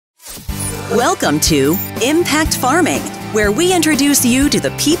Welcome to Impact Farming, where we introduce you to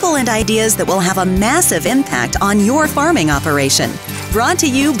the people and ideas that will have a massive impact on your farming operation. Brought to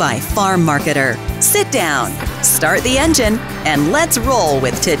you by Farm Marketer. Sit down, start the engine, and let's roll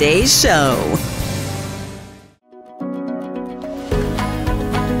with today's show.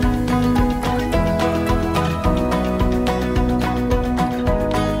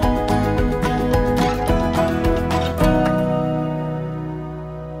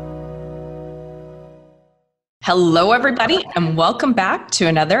 Hello, everybody, and welcome back to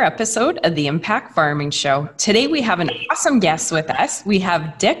another episode of the Impact Farming Show. Today, we have an awesome guest with us. We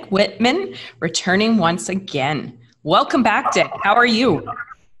have Dick Wittman returning once again. Welcome back, Dick. How are you?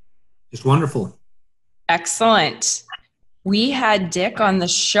 Just wonderful. Excellent. We had Dick on the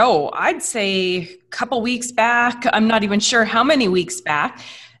show, I'd say a couple weeks back. I'm not even sure how many weeks back.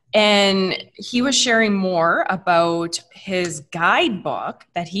 And he was sharing more about his guidebook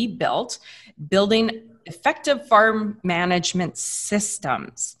that he built, building effective farm management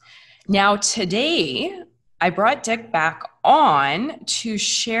systems. Now, today, I brought Dick back on to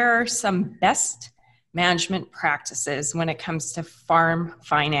share some best management practices when it comes to farm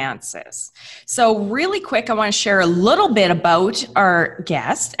finances. So really quick, I want to share a little bit about our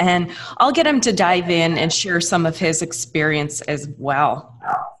guest, and I'll get him to dive in and share some of his experience as well.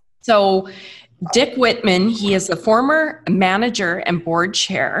 So Dick Wittman, he is the former manager and board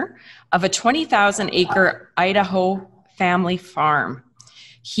chair of a 20,000-acre Idaho family farm.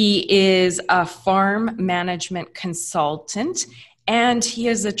 He is a farm management consultant, and he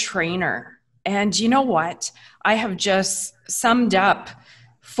is a trainer. And you know what? I have just summed up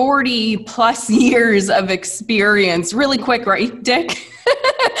 40 plus years of experience really quick, right, Dick?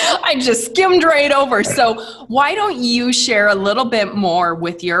 I just skimmed right over. So why don't you share a little bit more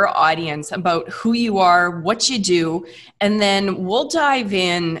with your audience about who you are, what you do, and then we'll dive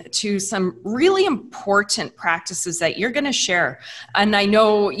in to some really important practices that you're going to share. And I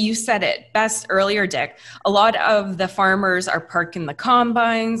know you said it best earlier, Dick. A lot of the farmers are parking the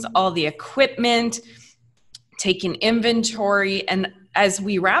combines, all the equipment, taking inventory, and as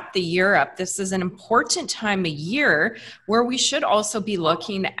we wrap the year up, this is an important time of year where we should also be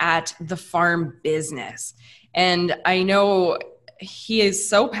looking at the farm business. And I know he is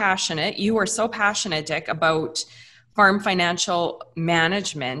so passionate, you are so passionate, Dick, about farm financial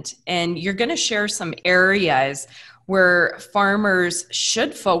management, and you're going to share some areas where farmers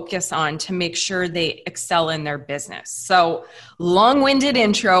should focus on to make sure they excel in their business. So, long-winded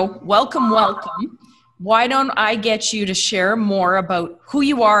intro, welcome. Why don't I get you to share more about who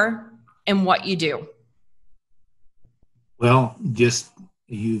you are and what you do? Well, just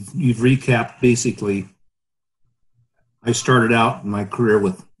you've recapped basically. I started out my career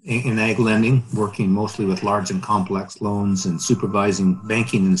in ag lending, working mostly with large and complex loans and supervising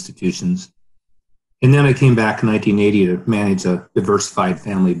banking institutions. And then I came back in 1980 to manage a diversified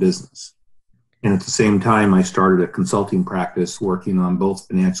family business. And at the same time, I started a consulting practice working on both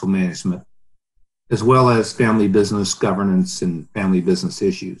financial management as well as family business governance and family business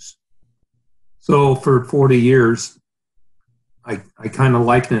issues. So for 40 years, I kind of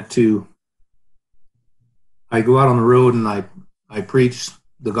liken it to, I go out on the road and I preach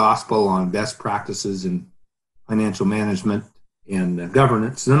the gospel on best practices in financial management and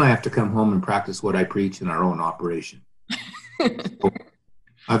governance. Then I have to come home and practice what I preach in our own operation. So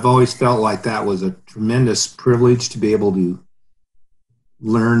I've always felt like that was a tremendous privilege to be able to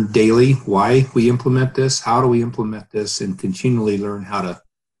learn daily why we implement this, how do we implement this, and continually learn how to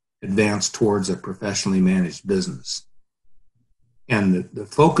advance towards a professionally managed business. And the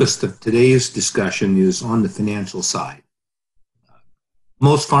focus of today's discussion is on the financial side.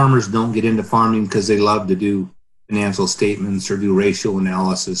 Most farmers don't get into farming because they love to do financial statements or do ratio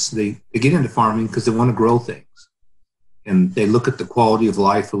analysis. They get into farming because they want to grow things. And they look at the quality of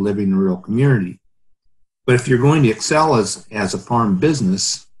life of living in a rural community. But if you're going to excel as a farm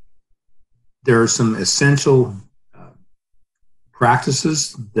business, there are some essential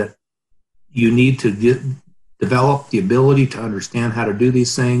practices that you need to develop the ability to understand how to do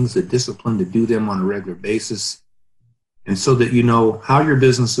these things, the discipline to do them on a regular basis, and so that you know how your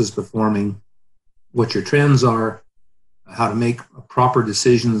business is performing, what your trends are, how to make proper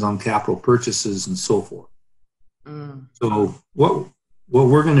decisions on capital purchases, and so forth. So what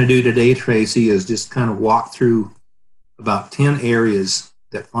we're going to do today, Tracy, is just kind of walk through about 10 areas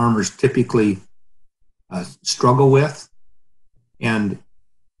that farmers typically struggle with. And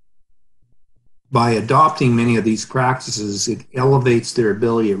by adopting many of these practices, it elevates their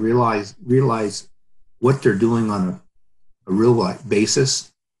ability to realize what they're doing on a real life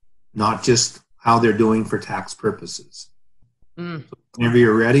basis, not just how they're doing for tax purposes. Whenever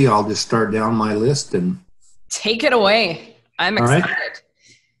you're ready, I'll just start down my list and take it away. I'm excited. Right.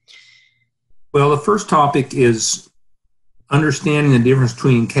 Well, the first topic is understanding the difference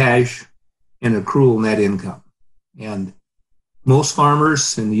between cash and accrual net income. And most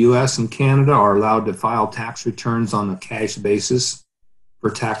farmers in the U.S. and Canada are allowed to file tax returns on a cash basis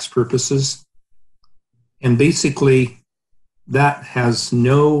for tax purposes. And basically, that has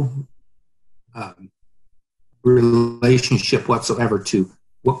no relationship whatsoever to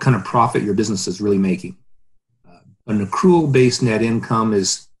what kind of profit your business is really making. An accrual-based net income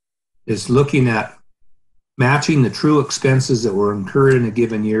is looking at matching the true expenses that were incurred in a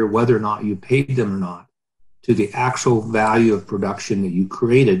given year, whether or not you paid them or not, to the actual value of production that you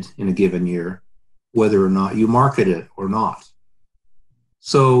created in a given year, whether or not you market it or not.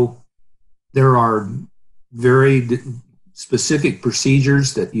 So there are very specific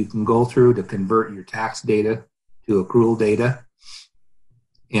procedures that you can go through to convert your tax data to accrual data.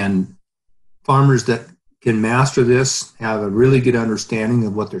 And farmers that can master this have a really good understanding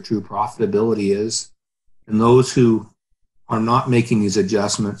of what their true profitability is. And those who are not making these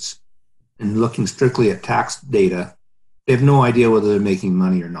adjustments and looking strictly at tax data, they have no idea whether they're making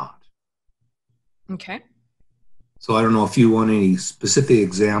money or not. Okay. So I don't know if you want any specific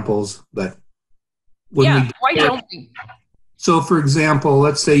examples, but why don't we? So for example,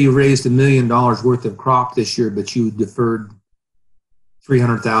 let's say you raised $1 million worth of crop this year, but you deferred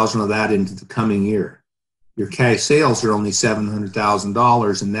 $300,000 of that into the coming year. Your cash sales are only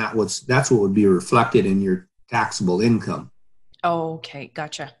 $700,000, and that's what would be reflected in your taxable income. Okay,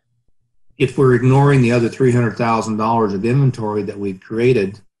 gotcha. If we're ignoring the other $300,000 of inventory that we've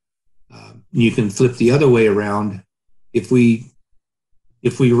created, you can flip the other way around. If we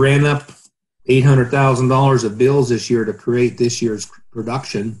ran up $800,000 of bills this year to create this year's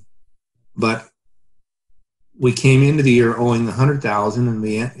production, but we came into the year owing $100,000 and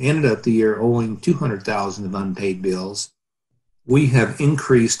we ended up the year owing $200,000 of unpaid bills, we have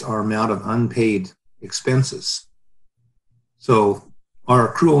increased our amount of unpaid expenses. So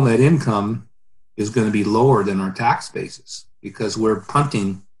our accrual net income is going to be lower than our tax basis because we're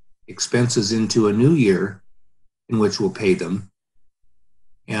punting expenses into a new year in which we'll pay them.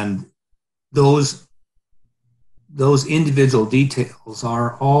 And those individual details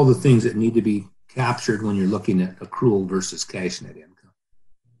are all the things that need to be captured when you're looking at accrual versus cash net income.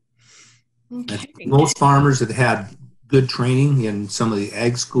 Okay. Most farmers have had good training in some of the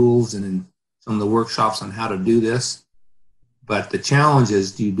ag schools and in some of the workshops on how to do this. But the challenge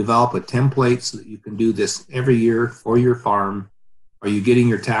is, do you develop a template so that you can do this every year for your farm? Are you getting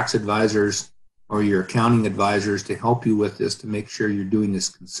your tax advisors or your accounting advisors to help you with this to make sure you're doing this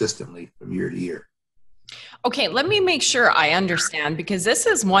consistently from year to year? Okay, let me make sure I understand, because this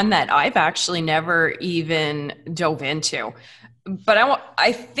is one that I've actually never even dove into. But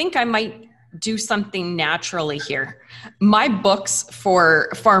I think I might do something naturally here. My books for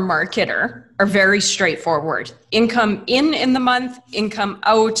Farm Marketer are very straightforward. Income in the month, income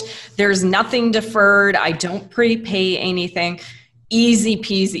out. There's nothing deferred. I don't prepay anything. Easy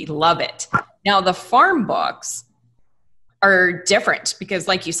peasy, love it. Now the farm books are different because,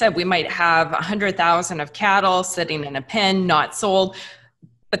 like you said, we might have 100,000 of cattle sitting in a pen, not sold,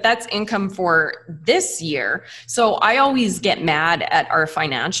 but that's income for this year. So I always get mad at our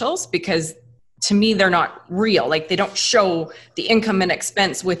financials because to me, they're not real. Like, they don't show the income and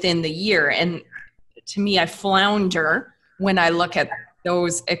expense within the year. And to me, I flounder when I look at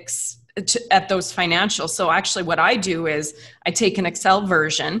those financials. So actually what I do is I take an Excel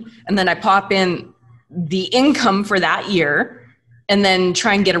version and then I pop in the income for that year and then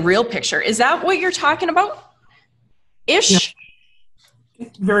try and get a real picture. Is that what you're talking about? Ish? Yeah.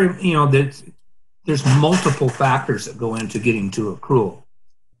 It's very, there's multiple factors that go into getting to accrual.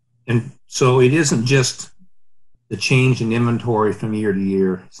 And so it isn't just the change in inventory from year to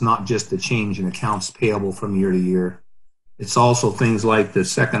year. It's not just the change in accounts payable from year to year. It's also things like the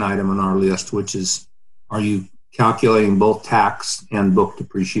second item on our list, which is, are you calculating both tax and book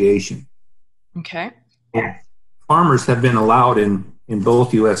depreciation? Okay. Farmers have been allowed in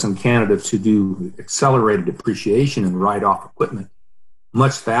both U.S. and Canada to do accelerated depreciation and write off equipment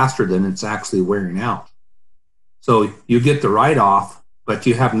much faster than it's actually wearing out. So you get the write-off, but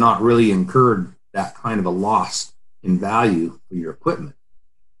you have not really incurred that kind of a loss in value for your equipment.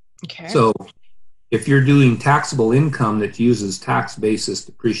 Okay. So if you're doing taxable income that uses tax basis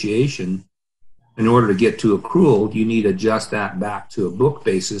depreciation, in order to get to accrual, you need to adjust that back to a book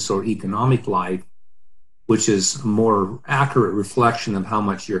basis or economic life, which is a more accurate reflection of how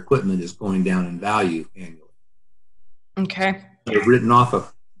much your equipment is going down in value annually. Okay. You've written off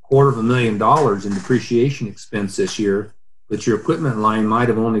 $250,000 in depreciation expense this year, but your equipment line might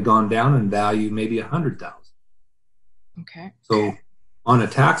have only gone down in value maybe 100,000. Okay. So on a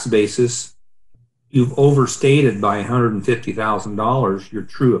tax basis, you've overstated by $150,000 your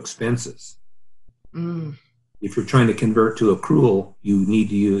true expenses. If you're trying to convert to accrual, you need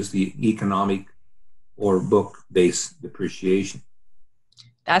to use the economic or book-based depreciation.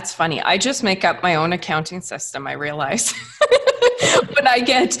 That's funny. I just make up my own accounting system, I realize. When I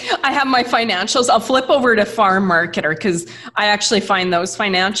have my financials, I'll flip over to Farm Marketer because I actually find those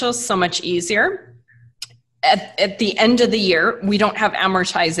financials so much easier. At the end of the year, we don't have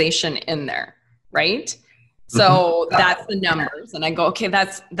amortization in there, right? So that's the numbers. And I go, okay,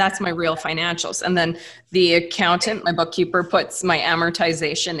 that's my real financials. And then the accountant, my bookkeeper, puts my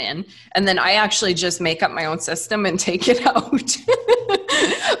amortization in. And then I actually just make up my own system and take it out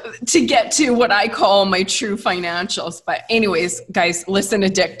to get to what I call my true financials. But anyways, guys, listen to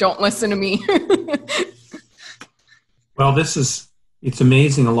Dick. Don't listen to me. Well, it's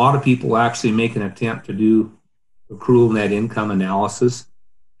amazing. A lot of people actually make an attempt to do accrual net income analysis.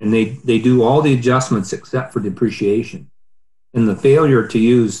 And they do all the adjustments except for depreciation. And the failure to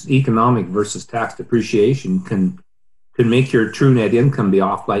use economic versus tax depreciation can make your true net income be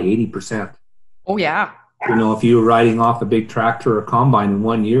off by 80%. Oh, yeah. You know, if you're writing off a big tractor or combine in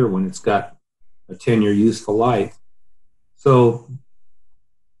 1 year when it's got a 10-year useful life. So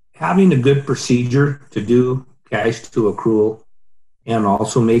having a good procedure to do cash to accrual and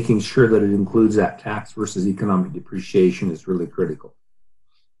also making sure that it includes that tax versus economic depreciation is really critical.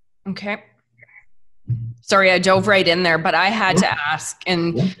 Okay. Sorry, I dove right in there, but I had to ask,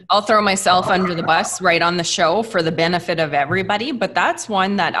 and I'll throw myself under the bus right on the show for the benefit of everybody, but that's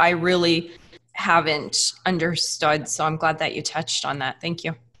one that I really haven't understood. So I'm glad that you touched on that. Thank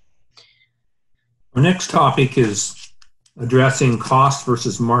you. Our next topic is addressing cost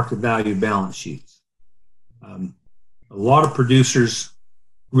versus market value balance sheets. A lot of producers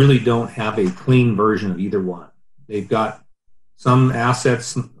really don't have a clean version of either one. They've got some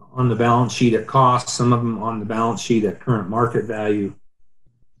assets on the balance sheet at cost, some of them on the balance sheet at current market value.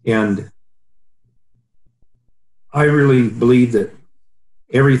 And I really believe that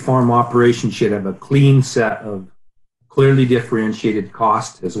every farm operation should have a clean set of clearly differentiated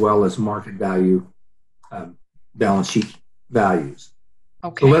cost as well as market value balance sheet values.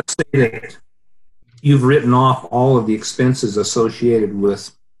 Okay. So let's say that you've written off all of the expenses associated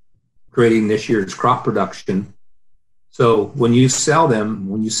with creating this year's crop production. So when you sell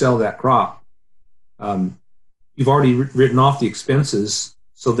that crop, you've already written off the expenses,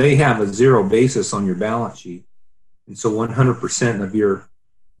 so they have a zero basis on your balance sheet. And so 100% of your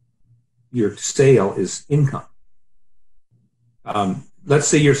sale is income. Let's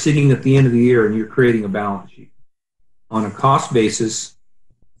say you're sitting at the end of the year and you're creating a balance sheet. On a cost basis,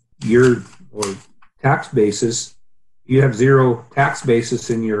 or tax basis, you have zero tax basis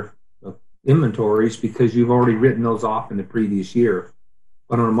in your inventories because you've already written those off in the previous year.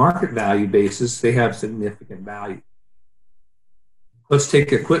 But on a market value basis, they have significant value. Let's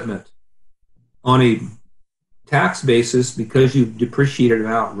take equipment. On a tax basis, because you've depreciated it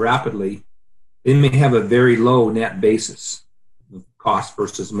out rapidly, they may have a very low net basis of cost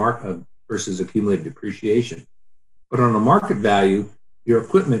versus accumulated depreciation. But on a market value, your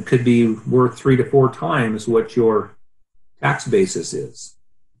equipment could be worth 3 to 4 times what your tax basis is.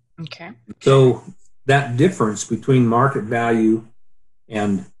 Okay. So that difference between market value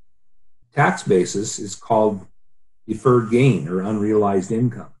and tax basis is called deferred gain or unrealized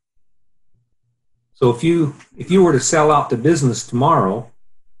income. So if you were to sell out the business tomorrow,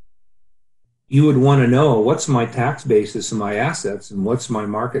 you would want to know what's my tax basis and my assets and what's my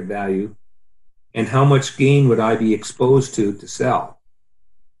market value and how much gain would I be exposed to sell.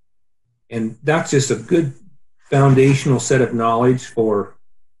 And that's just a good foundational set of knowledge for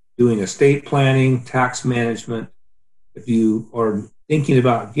doing estate planning, tax management. If you are thinking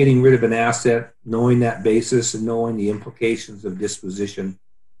about getting rid of an asset, knowing that basis and knowing the implications of disposition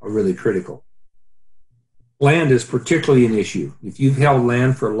are really critical. Land is particularly an issue. If you've held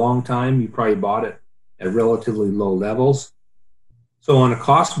land for a long time, you probably bought it at relatively low levels. So on a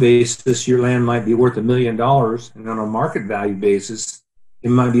cost basis, your land might be worth $1 million, and on a market value basis, it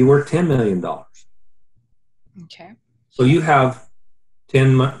might be worth $10 million. Okay. So you have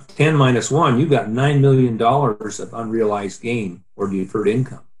 10 minus 1, you've got $9 million of unrealized gain or deferred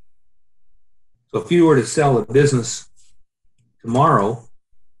income. So if you were to sell a business tomorrow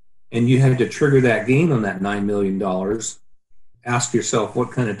and you had to trigger that gain on that $9 million, ask yourself,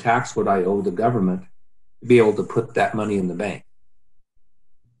 what kind of tax would I owe the government to be able to put that money in the bank?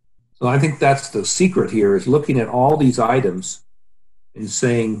 So I think that's the secret here, is looking at all these items and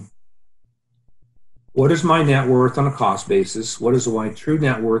saying, what is my net worth on a cost basis? What is my true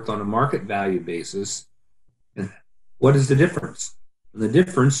net worth on a market value basis? And what is the difference? And the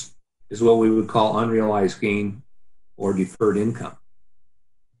difference is what we would call unrealized gain or deferred income.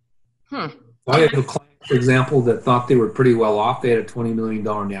 So I have a client, for example, that thought they were pretty well off. They had a $20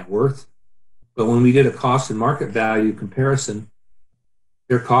 million net worth. But when we did a cost and market value comparison,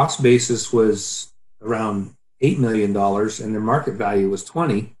 their cost basis was around $8 million and their market value was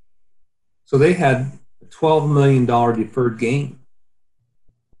 20. So they had a $12 million deferred gain.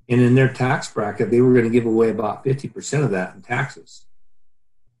 And in their tax bracket, they were going to give away about 50% of that in taxes.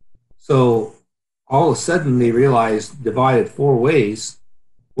 So all of a sudden they realized, divided 4 ways,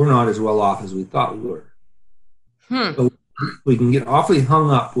 we're not as well off as we thought we were. So we can get awfully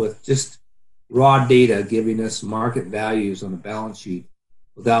hung up with just raw data giving us market values on the balance sheet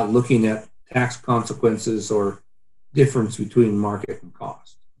without looking at tax consequences or difference between market and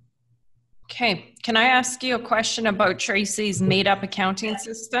cost. Okay. Can I ask you a question about Tracy's made-up accounting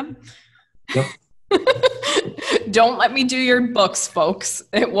system? Yep. Don't let me do your books, folks.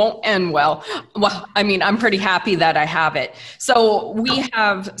 It won't end well. Well, I mean, I'm pretty happy that I have it. So we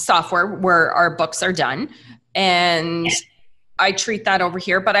have software where our books are done, and I treat that over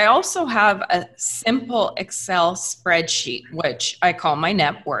here. But I also have a simple Excel spreadsheet, which I call my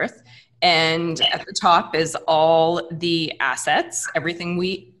net worth. And at the top is all the assets, everything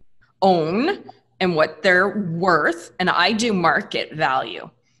we own and what they're worth. And I do market value.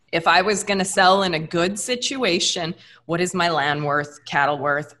 If I was going to sell in a good situation, what is my land worth, cattle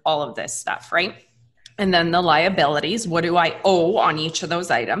worth, all of this stuff, right? And then the liabilities, what do I owe on each of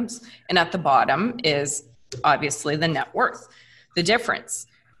those items? And at the bottom is obviously the net worth, the difference.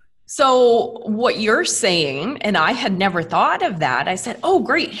 So what you're saying, and I had never thought of that, I said, oh,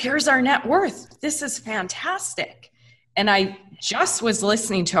 great, here's our net worth. This is fantastic. And I just was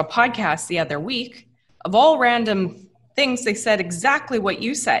listening to a podcast the other week of all random things. They said exactly what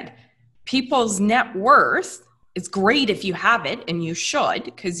you said. People's net worth is great if you have it, and you should,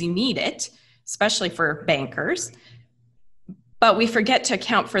 because you need it, especially for bankers. But we forget to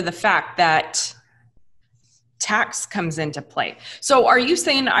account for the fact that tax comes into play. So are you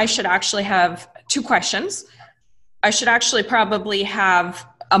saying I should actually have 2 questions? I should actually probably have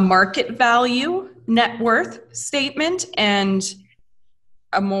a market value net worth statement and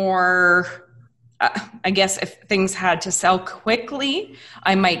a more, I guess if things had to sell quickly,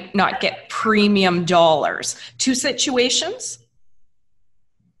 I might not get premium dollars. 2 situations?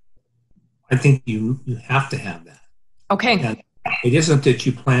 I think you have to have that. Okay. And it isn't that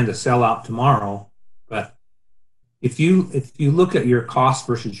you plan to sell out tomorrow, but if you look at your cost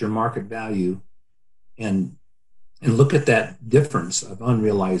versus your market value and look at that difference of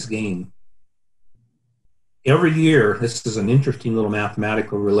unrealized gain, every year, this is an interesting little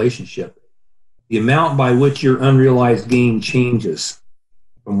mathematical relationship. The amount by which your unrealized gain changes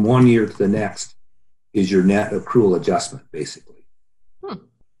from one year to the next is your net accrual adjustment, basically.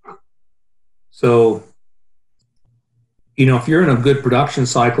 So, if you're in a good production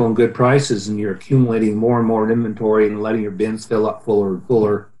cycle and good prices and you're accumulating more and more inventory and letting your bins fill up fuller and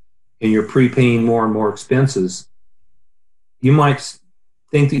fuller and you're prepaying more and more expenses, you might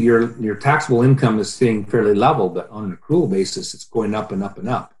think that your taxable income is staying fairly level, but on an accrual basis, it's going up and up and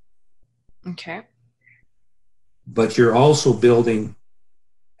up. Okay. But you're also building,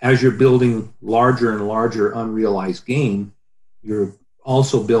 as you're building larger and larger unrealized gain, you're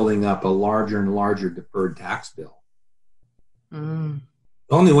also building up a larger and larger deferred tax bill. The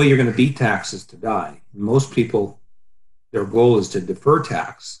only way you're going to beat tax is to die. Most people, their goal is to defer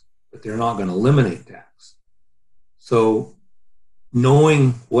tax, but they're not going to eliminate tax. So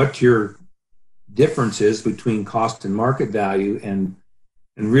knowing what your difference is between cost and market value and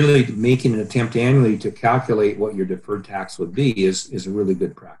really making an attempt annually to calculate what your deferred tax would be is a really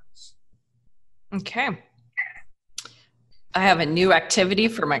good practice. Okay. I have a new activity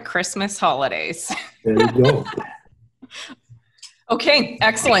for my Christmas holidays. There you go. Okay,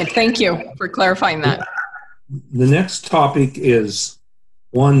 excellent. Thank you for clarifying that. The next topic is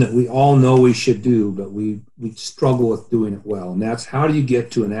one that we all know we should do, but we struggle with doing it well. And that's, how do you get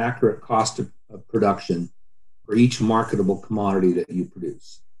to an accurate cost of production for each marketable commodity that you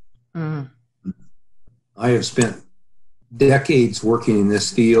produce? I have spent decades working in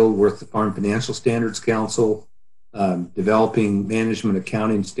this field with the Farm Financial Standards Council, developing management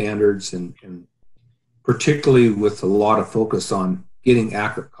accounting standards, and particularly with a lot of focus on getting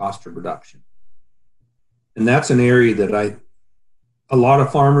accurate cost of production. And that's an area that a lot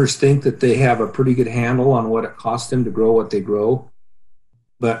of farmers think that they have a pretty good handle on what it costs them to grow what they grow.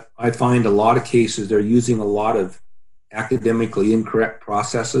 But I find a lot of cases they're using a lot of academically incorrect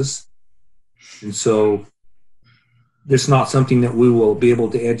processes. And so it's not something that we will be able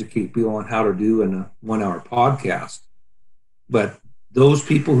to educate people on how to do in a 1-hour podcast. But those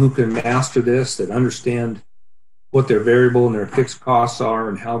people who can master this, that understand what their variable and their fixed costs are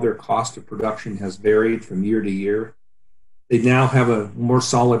and how their cost of production has varied from year to year, they now have a more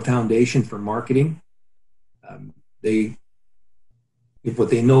solid foundation for marketing. If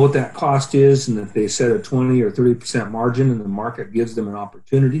they know what that cost is, and if they set a 20 or 30% margin and the market gives them an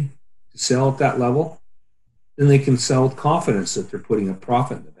opportunity to sell at that level, then they can sell with confidence that they're putting a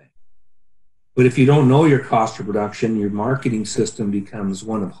profit in the bank. But if you don't know your cost of production, your marketing system becomes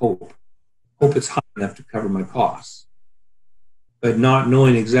one of hope. Hope it's high enough to cover my costs. But not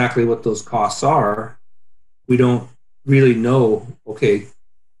knowing exactly what those costs are, we don't really know, okay,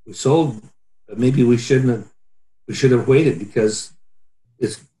 we sold, but maybe we should have waited because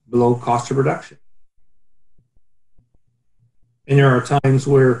it's below cost of production. And there are times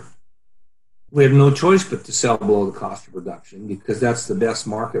where we have no choice but to sell below the cost of production because that's the best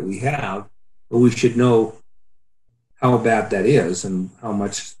market we have, but we should know how bad that is and how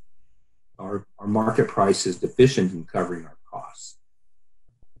much our market price is deficient in covering our costs.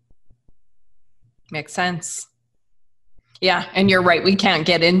 Makes sense. Yeah, and you're right. We can't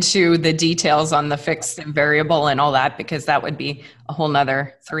get into the details on the fixed and variable and all that because that would be a whole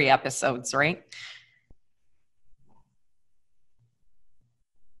nother 3 episodes, right?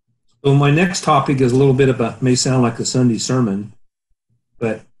 So my next topic is a little bit of may sound like a Sunday sermon,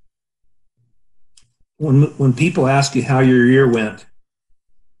 but when people ask you how your year went,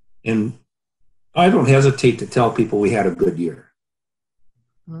 and I don't hesitate to tell people we had a good year.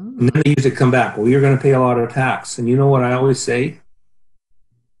 And then they usually come back, well, you're going to pay a lot of tax. And you know what I always say?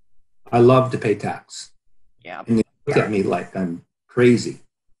 I love to pay tax. Yeah. And they look at me like I'm crazy.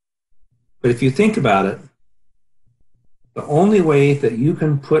 But if you think about it, the only way that you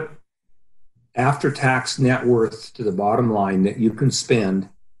can put after-tax net worth to the bottom line that you can spend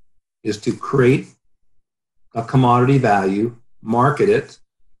is to create a commodity value, market it,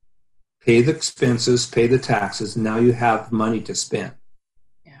 pay the expenses, pay the taxes, and now you have money to spend.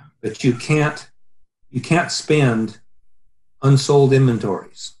 But you can't spend unsold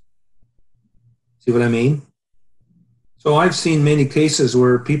inventories. See what I mean? So I've seen many cases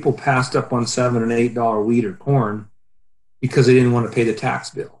where people passed up on $7 and $8 wheat or corn because they didn't want to pay the tax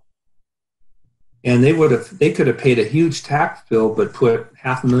bill. And they could have paid a huge tax bill, but put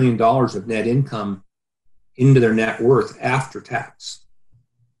 $500,000 of net income into their net worth after tax.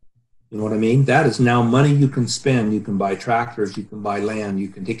 You know what I mean? That is now money you can spend. You can buy tractors, you can buy land, you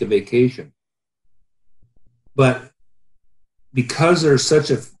can take a vacation. But because there's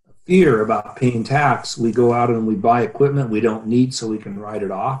such a fear about paying tax, we go out and we buy equipment we don't need so we can write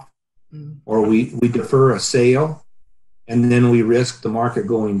it off. Or we defer a sale, and then we risk the market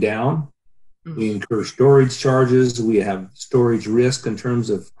going down. We incur storage charges. We have storage risk in terms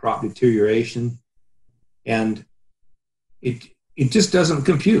of crop deterioration. And it just doesn't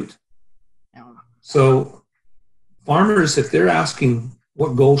compute. So farmers, if they're asking,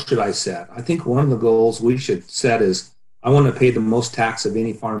 what goal should I set? I think one of the goals we should set is, I want to pay the most tax of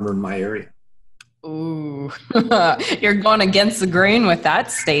any farmer in my area. Ooh, you're going against the grain with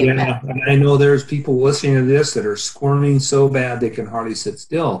that statement. Yeah, and I know there's people listening to this that are squirming so bad they can hardly sit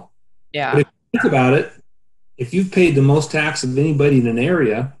still. Yeah. But if you think about it, if you've paid the most tax of anybody in an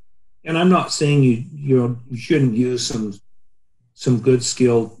area, and I'm not saying you shouldn't use some good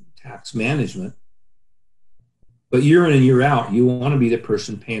skilled tax management, but year in and year out, you want to be the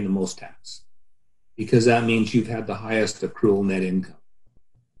person paying the most tax because that means you've had the highest accrual net income.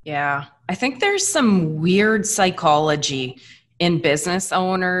 Yeah. I think there's some weird psychology in business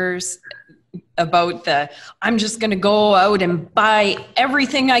owners about I'm just going to go out and buy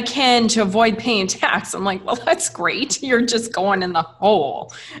everything I can to avoid paying tax. I'm like, well, that's great. You're just going in the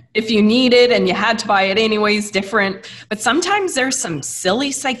hole. If you need it and you had to buy it anyways, different. But sometimes there's some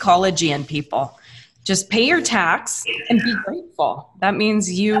silly psychology in people. Just pay your tax and be grateful. That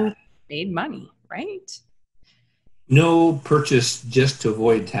means you made money, right? No purchase just to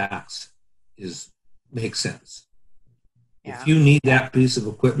avoid tax makes sense. Yeah. If you need that piece of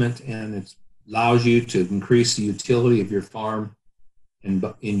equipment and it allows you to increase the utility of your farm and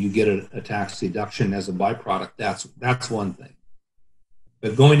you get a tax deduction as a byproduct, that's one thing.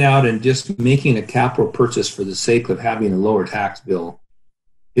 But going out and just making a capital purchase for the sake of having a lower tax bill,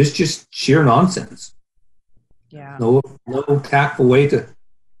 it's just sheer nonsense. Yeah. No tactful way to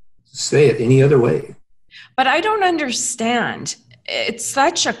say it any other way. But I don't understand. It's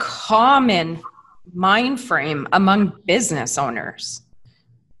such a common mind frame among business owners.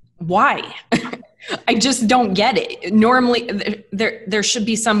 Why? I just don't get it. Normally, there should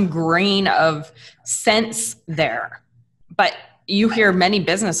be some grain of sense there. But you hear many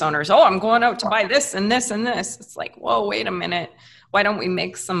business owners, oh, I'm going out to buy this and this and this. It's like, whoa, wait a minute. Why don't we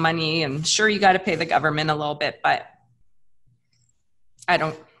make some money? And sure, you got to pay the government a little bit, but I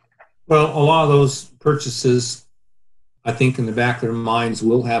don't. Well, a lot of those purchases, I think in the back of their minds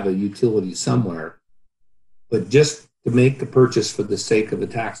will have a utility somewhere. But just to make the purchase for the sake of a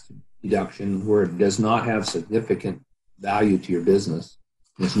tax deduction where it does not have significant value to your business,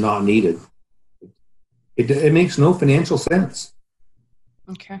 it's not needed, it makes no financial sense.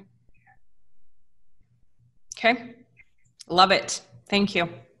 Okay. Love it. Thank you.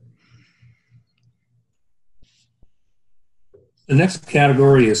 The next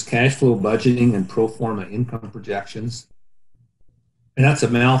category is cash flow budgeting and pro forma income projections. And that's a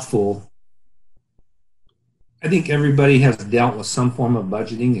mouthful. I think everybody has dealt with some form of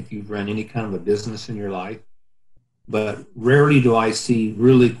budgeting if you've run any kind of a business in your life. But rarely do I see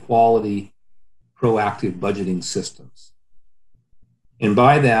really quality, proactive budgeting systems. And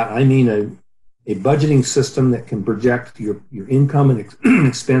by that, I mean a budgeting system that can project your income and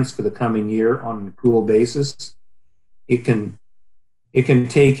expense for the coming year on an accrual basis. It can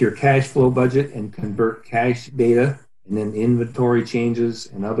take your cash flow budget and convert cash data and then inventory changes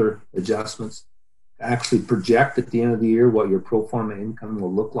and other adjustments to actually project at the end of the year what your pro forma income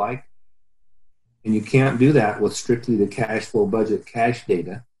will look like. And you can't do that with strictly the cash flow budget cash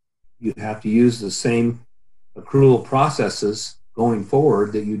data. You have to use the same accrual processes going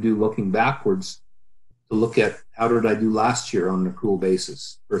forward that you do looking backwards to look at how did I do last year on an accrual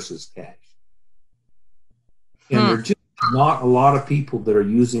basis versus cash. And there are just not a lot of people that are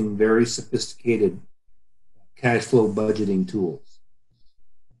using very sophisticated cash flow budgeting tools.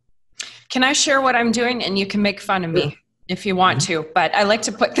 Can I share what I'm doing? And you can make fun of me if you want to, but I like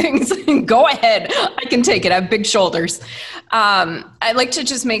to put things, go ahead, I can take it, I have big shoulders. I like to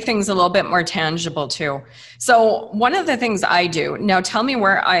just make things a little bit more tangible too. So one of the things I do, now tell me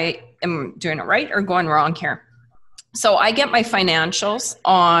where I am doing it right or going wrong here. So I get my financials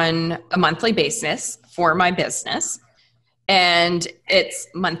on a monthly basis for my business, and it's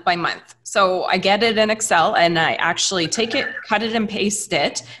month by month. So I get it in Excel and I actually take it, cut it and paste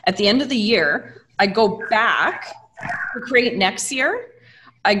it. At the end of the year, I go back to create next year.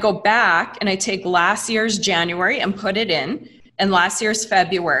 I go back and I take last year's January and put it in, and last year's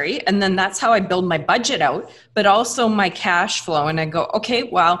February. And then that's how I build my budget out, but also my cash flow. And I go, okay,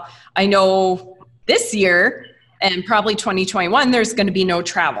 well, I know this year and probably 2021, there's going to be no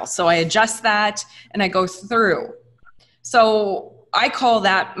travel. So I adjust that and I go through. So I call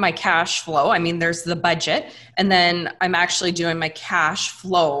that my cash flow. I mean, there's the budget, and then I'm actually doing my cash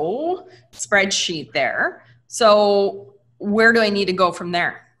flow spreadsheet there. So where do I need to go from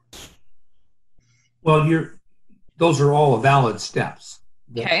there? Well, those are all valid steps.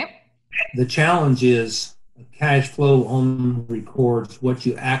 Okay. The challenge is cash flow only records what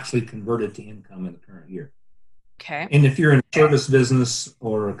you actually converted to income in the current year. Okay. And if you're in a service business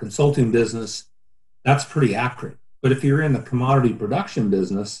or a consulting business, that's pretty accurate. But if you're in the commodity production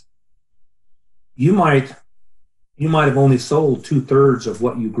business, you might have only sold 2/3 of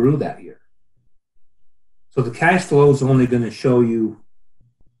what you grew that year. So the cash flow is only going to show you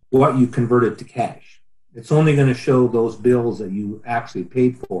what you converted to cash. It's only going to show those bills that you actually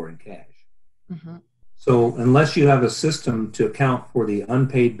paid for in cash. Mm-hmm. So unless you have a system to account for the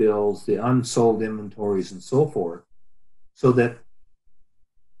unpaid bills, the unsold inventories, and so forth, so that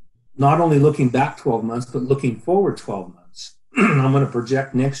not only looking back 12 months, but looking forward 12 months, I'm going to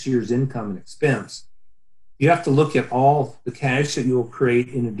project next year's income and expense. You have to look at all the cash that you'll create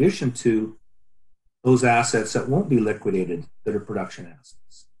in addition to those assets that won't be liquidated that are production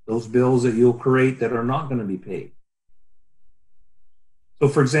assets, those bills that you'll create that are not going to be paid. So,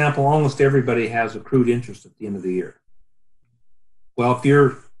 for example, almost everybody has accrued interest at the end of the year. Well, if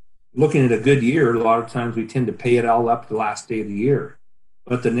you're looking at a good year, a lot of times we tend to pay it all up the last day of the year.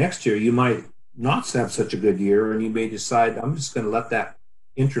 But the next year, you might not have such a good year, and you may decide, I'm just going to let that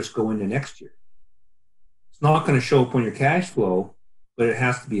interest go into next year. It's not going to show up on your cash flow, but it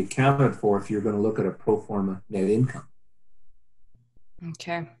has to be accounted for if you're going to look at a pro forma net income.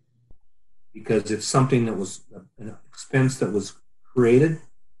 Okay. Because it's something that was an expense that was created,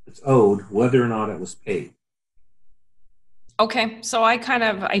 it's owed, whether or not it was paid. Okay, so I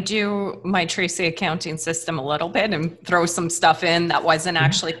do my Tracy accounting system a little bit and throw some stuff in that wasn't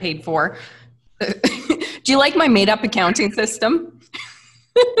actually paid for. Do you like my made-up accounting system?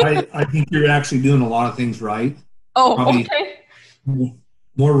 I think you're actually doing a lot of things right. Oh, probably okay.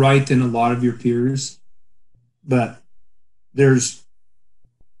 More right than a lot of your peers. But there's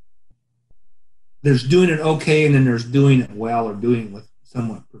there's doing it okay, and then there's doing it well or doing it with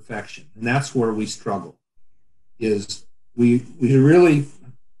somewhat perfection. And that's where we struggle, is we really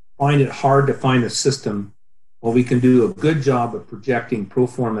find it hard to find a system where we can do a good job of projecting pro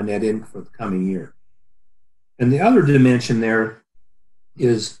forma net income for the coming year. And the other dimension there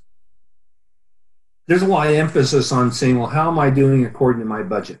is there's a lot of emphasis on saying, well, how am I doing according to my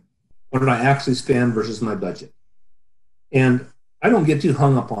budget? What did I actually spend versus my budget? And I don't get too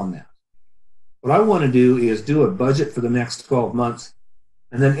hung up on that. What I want to do is do a budget for the next 12 months.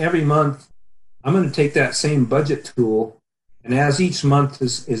 And then every month, I'm going to take that same budget tool, and as each month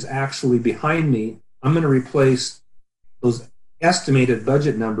is actually behind me, I'm going to replace those estimated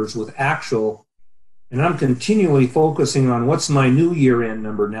budget numbers with actual, and I'm continually focusing on what's my new year-end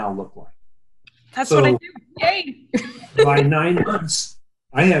number now look like. That's what I do. Yay! By 9 months,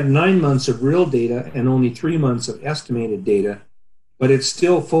 I have 9 months of real data and only 3 months of estimated data, but it's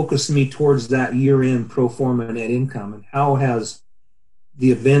still focused me towards that year-end pro forma net income, and how has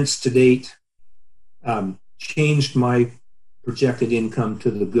the events to date changed my projected income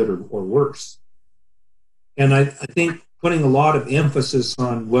to the good or worse. And I think putting a lot of emphasis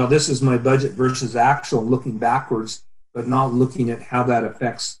on, well, this is my budget versus actual, looking backwards, but not looking at how that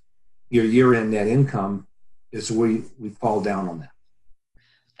affects your year-end net income, is where we fall down on that.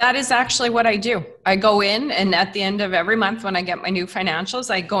 That is actually what I do. I go in, and at the end of every month when I get my new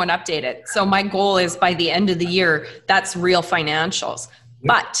financials, I go and update it. So my goal is by the end of the year, that's real financials. Yep.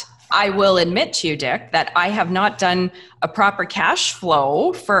 But I will admit to you, Dick, that I have not done a proper cash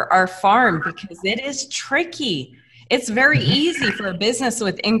flow for our farm because it is tricky. It's very easy for a business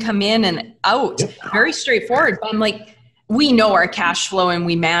with income in and out, yep. Very straightforward. But I'm like, we know our cash flow and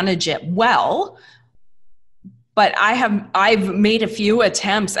we manage it well. But I've made a few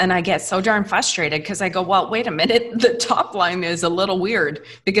attempts and I get so darn frustrated because I go, well, wait a minute, the top line is a little weird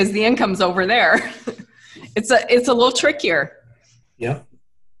because the income's over there. It's a little trickier. Yep.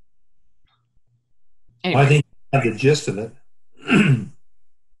 Anyway. I think you have the gist of it.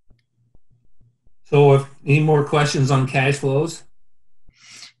 So if any more questions on cash flows?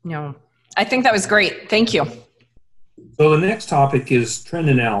 No, I think that was great. Thank you. So the next topic is trend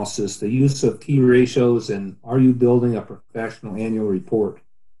analysis, the use of key ratios, and are you building a professional annual report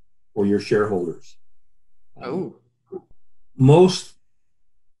for your shareholders? Oh. Most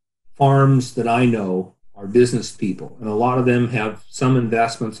farms that I know are business people, and a lot of them have some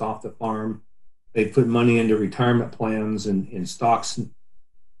investments off the farm. They put money into retirement plans and in stocks,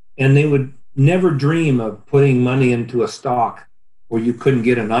 and they would never dream of putting money into a stock where you couldn't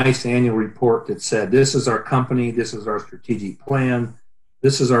get a nice annual report that said, this is our company, this is our strategic plan,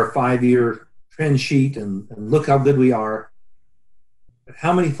 this is our 5-year trend sheet, and look how good we are. But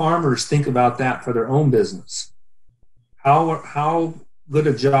how many farmers think about that for their own business? How good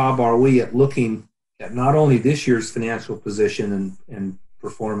a job are we at looking at not only this year's financial position and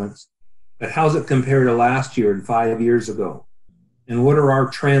performance, but how's it compared to last year and 5 years ago? And what are our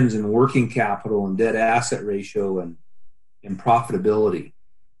trends in working capital and debt asset ratio and profitability?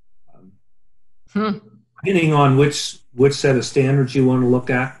 Depending on which set of standards you want to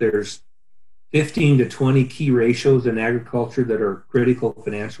look at, there's 15 to 20 key ratios in agriculture that are critical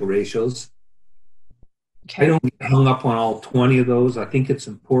financial ratios. Okay. I don't get hung up on all 20 of those. I think it's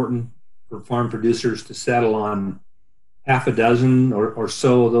important for farm producers to settle on half a dozen or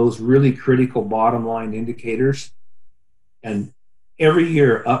so of those really critical bottom line indicators, and every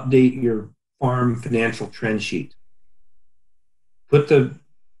year update your farm financial trend sheet.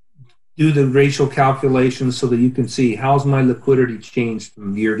 Do the ratio calculations so that you can see, how's my liquidity changed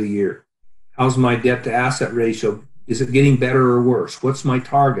from year to year? How's my debt to asset ratio? Is it getting better or worse? What's my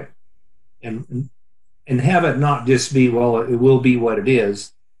target? And have it not just be, well, it will be what it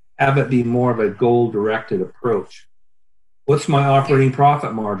is. Have it be more of a goal-directed approach. What's my operating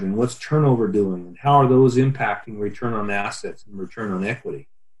profit margin? What's turnover doing? And how are those impacting return on assets and return on equity?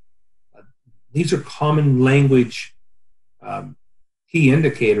 These are common language key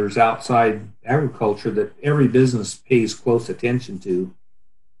indicators outside agriculture that every business pays close attention to,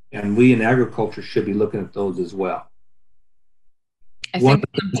 and we in agriculture should be looking at those as well. I think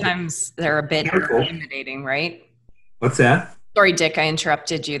sometimes they're a bit intimidating, right? What's that? Sorry, Dick, I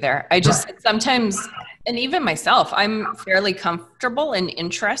interrupted you there. I just said sometimes, and even myself, I'm fairly comfortable and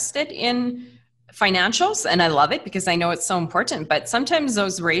interested in financials, and I love it because I know it's so important, but sometimes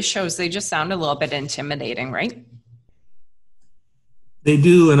those ratios, they just sound a little bit intimidating, right? They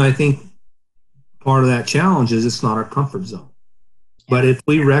do, and I think part of that challenge is it's not our comfort zone. But if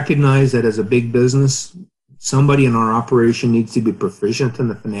we recognize that as a big business, somebody in our operation needs to be proficient in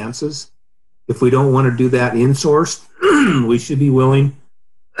the finances. If we don't want to do that in-sourced, we should be willing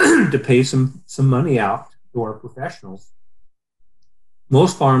to pay some some money out to our professionals.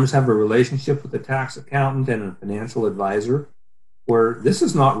 Most farms have a relationship with a tax accountant and a financial advisor where this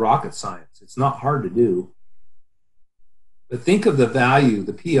is not rocket science. It's not hard to do. But think of the value,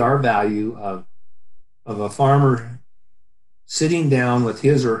 the PR value of a farmer sitting down with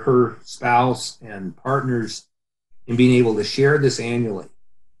his or her spouse and partners and being able to share this annually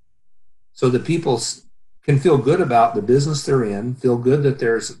so that people can feel good about the business they're in, feel good that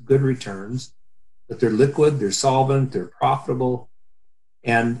there's good returns, that they're liquid, they're solvent, they're profitable,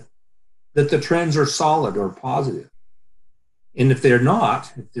 and that the trends are solid or positive. And if they're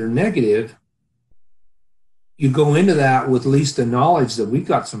not, if they're negative, you go into that with at least the knowledge that we've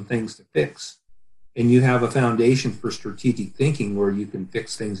got some things to fix. And you have a foundation for strategic thinking where you can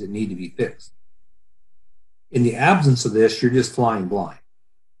fix things that need to be fixed. In the absence of this, you're just flying blind.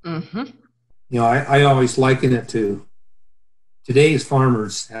 Mm-hmm. You know, I always liken it to today's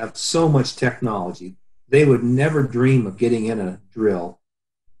farmers have so much technology. They would never dream of getting in a drill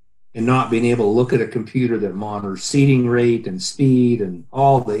and not being able to look at a computer that monitors seeding rate and speed and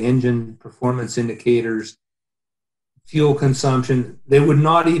all the engine performance indicators, fuel consumption. They would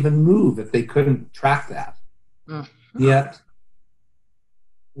not even move if they couldn't track that. Mm-hmm. Yet,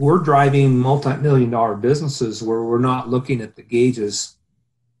 we're driving multi-million-dollar businesses where we're not looking at the gauges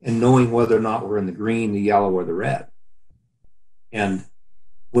and knowing whether or not we're in the green, the yellow, or the red. And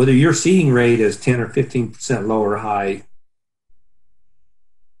whether your seeding rate is 10 or 15% low or high,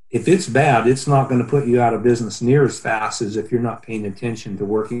 if it's bad, it's not going to put you out of business near as fast as if you're not paying attention to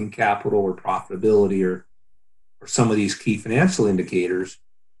working capital or profitability or some of these key financial indicators.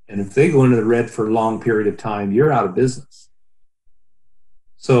 And if they go into the red for a long period of time, you're out of business.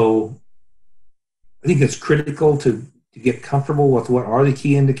 So I think it's critical to get comfortable with what are the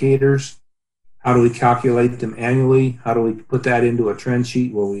key indicators. How do we calculate them annually? How do we put that into a trend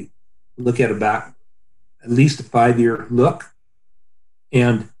sheet where we look at at least a 5-year look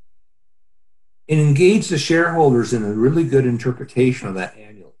and engage the shareholders in a really good interpretation of that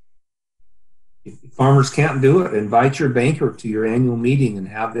annually. If farmers can't do it, invite your banker to your annual meeting and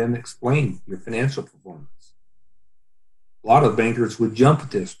have them explain your financial performance. A lot of bankers would jump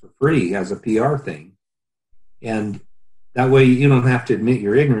at this for free as a PR thing. And that way you don't have to admit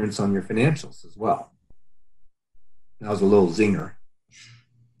your ignorance on your financials as well. That was a little zinger.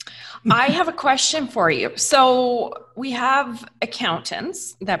 I have a question for you. So we have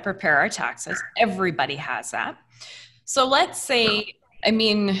accountants that prepare our taxes. Everybody has that. So let's say, I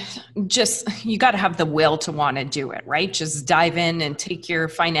mean, just you got to have the will to want to do it, right? Just dive in and take your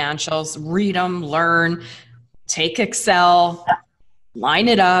financials, read them, learn, take Excel, line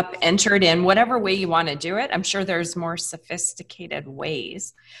it up, enter it in, whatever way you want to do it. I'm sure there's more sophisticated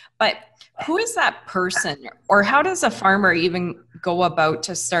ways. But who is that person, or how does a farmer even go about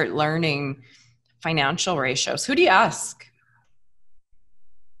to start learning financial ratios? Who do you ask?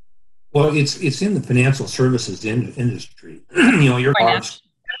 Well, it's in the financial services industry. You know, your large,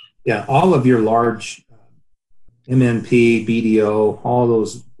 all of your large MNP, BDO, all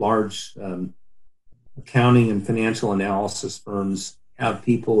those large accounting and financial analysis firms have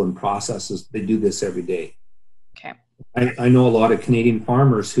people and processes. They do this every day. Okay. I know a lot of Canadian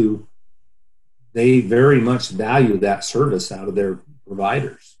farmers who they very much value that service out of their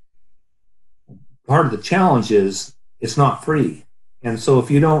providers. Part of the challenge is it's not free. And so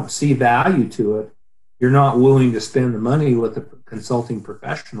if you don't see value to it, you're not willing to spend the money with a consulting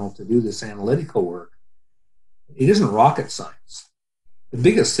professional to do this analytical work. It isn't rocket science. The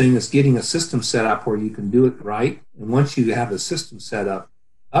biggest thing is getting a system set up where you can do it right. And once you have a system set up,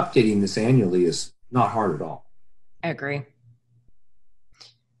 updating this annually is not hard at all. I agree.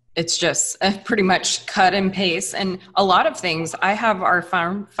 It's just pretty much cut and paste. And a lot of things, I have our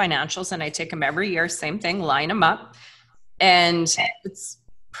farm financials and I take them every year, same thing, line them up. And it's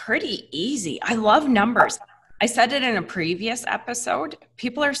pretty easy. I love numbers. I said it in a previous episode.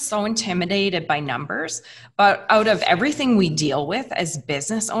 People are so intimidated by numbers, but out of everything we deal with as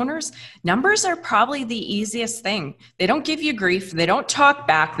business owners, numbers are probably the easiest thing. They don't give you grief. They don't talk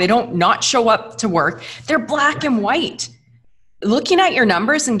back. They don't not show up to work. They're black and white. Looking at your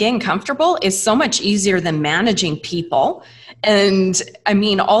numbers and getting comfortable is so much easier than managing people. And I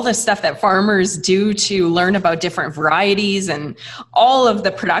mean, all the stuff that farmers do to learn about different varieties and all of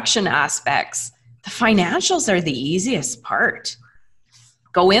the production aspects, the financials are the easiest part.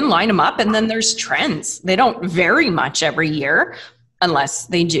 Go in, line them up, and then there's trends. They don't vary much every year unless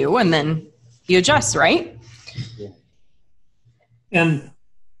they do, and then you adjust, right? Yeah. And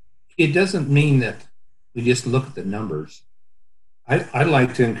it doesn't mean that we just look at the numbers. I'd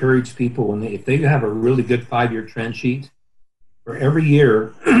like to encourage people, if they have a really good 5-year trend sheet, for every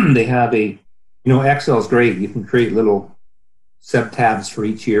year they have a Excel is great. You can create little sub-tabs for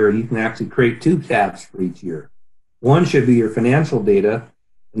each year, and you can actually create 2 tabs for each year. One should be your financial data,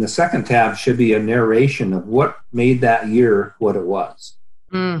 and the second tab should be a narration of what made that year what it was.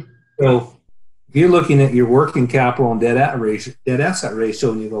 So if you're looking at your working capital and debt asset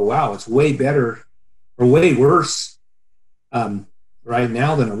ratio, and you go, wow, it's way better or way worse right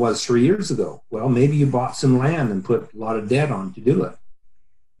now than it was 3 years ago. Well, maybe you bought some land and put a lot of debt on to do it.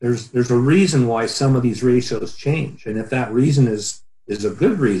 There's a reason why some of these ratios change. And if that reason is a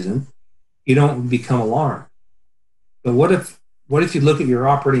good reason, you don't become alarmed. But what if you look at your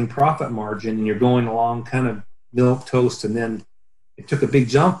operating profit margin and you're going along kind of milquetoast, and then it took a big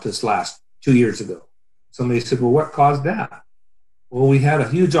jump this last 2 years ago? Somebody said, well, what caused that? Well, we had a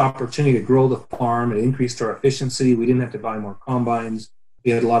huge opportunity to grow the farm. It increased our efficiency. We didn't have to buy more combines.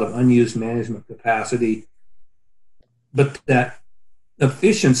 We had a lot of unused management capacity. But that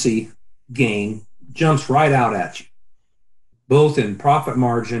efficiency gain jumps right out at you, both in profit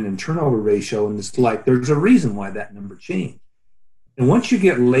margin and turnover ratio. And it's like, there's a reason why that number changed. And once you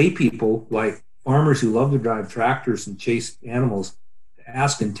get lay people, like farmers who love to drive tractors and chase animals, to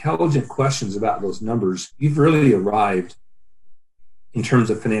ask intelligent questions about those numbers, you've really arrived in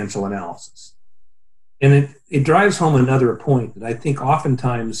terms of financial analysis. And it drives home another point that I think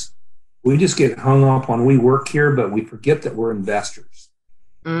oftentimes we just get hung up on, we work here, but we forget that we're investors.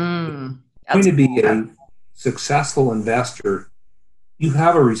 Going to be a successful investor, you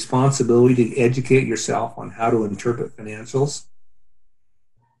have a responsibility to educate yourself on how to interpret financials.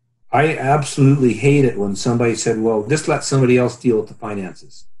 I absolutely hate it when somebody said, well, just let somebody else deal with the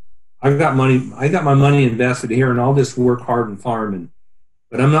finances. I got my money invested here, and I'll just work hard and farm,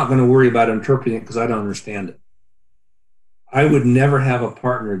 but I'm not going to worry about interpreting it because I don't understand it. I would never have a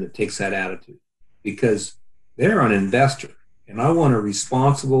partner that takes that attitude, because they're an investor. And I want a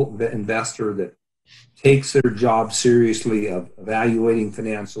responsible investor that takes their job seriously of evaluating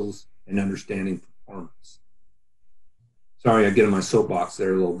financials and understanding performance. Sorry, I get on my soapbox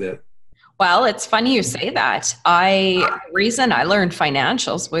there a little bit. Well, it's funny you say that. The reason I learned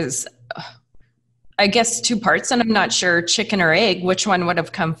financials was, I guess, 2 parts, and I'm not sure chicken or egg, which one would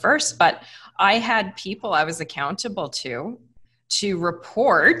have come first, but I had people I was accountable to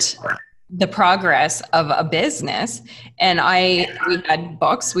report the progress of a business. And we had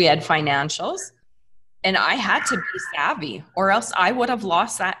books, we had financials, and I had to be savvy, or else I would have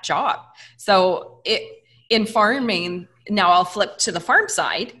lost that job. So in farming, now I'll flip to the farm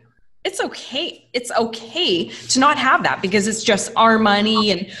side. It's okay. It's okay to not have that, because it's just our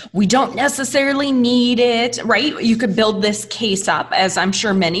money and we don't necessarily need it, right? You could build this case up, as I'm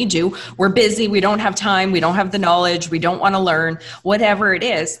sure many do. We're busy. We don't have time. We don't have the knowledge. We don't want to learn, whatever it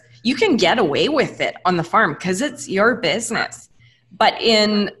is. You can get away with it on the farm because it's your business. But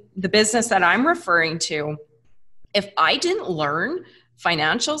in the business that I'm referring to, if I didn't learn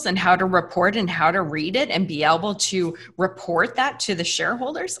financials and how to report and how to read it and be able to report that to the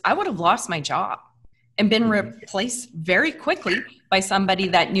shareholders, I would have lost my job and been replaced very quickly by somebody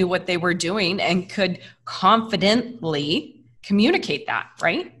that knew what they were doing and could confidently communicate that,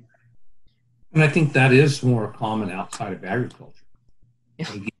 right? And I think that is more common outside of agriculture.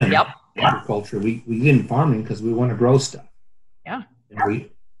 Again, yep. Agriculture, we get in farming because we want to grow stuff. Yeah. And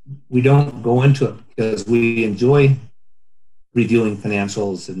we don't go into it because we enjoy reviewing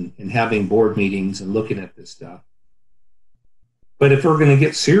financials and having board meetings and looking at this stuff. But if we're going to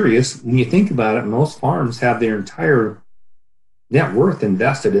get serious, when you think about it, most farms have their entire net worth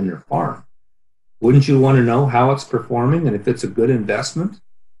invested in their farm. Wouldn't you want to know how it's performing and if it's a good investment?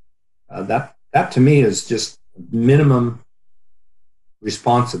 That to me is just minimum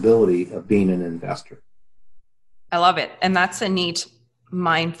responsibility of being an investor. I love it. And that's a neat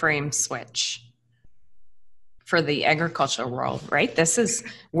mind frame switch for the agricultural world, right?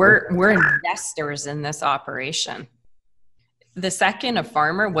 We're investors in this operation. The second a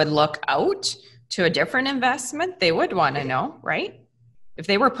farmer would look out to a different investment, they would want to know, right? If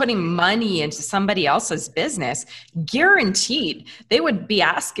they were putting money into somebody else's business, guaranteed they would be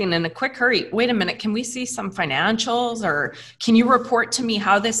asking in a quick hurry, wait a minute, can we see some financials, or can you report to me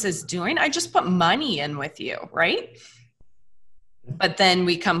how this is doing? I just put money in with you, right? But then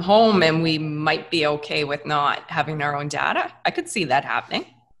we come home and we might be okay with not having our own data. I could see that happening.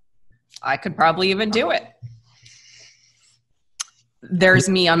 I could probably even do it. There's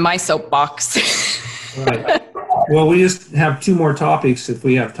me on my soapbox. Right. Well, we just have 2 more topics if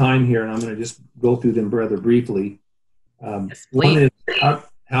we have time here, and I'm going to just go through them rather briefly. Yes, one is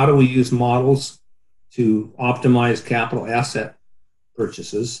how do we use models to optimize capital asset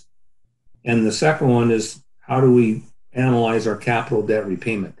purchases? And the second one is how do we analyze our capital debt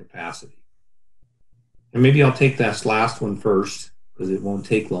repayment capacity? And maybe I'll take this last one first because it won't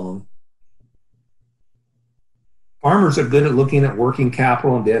take long. Farmers are good at looking at working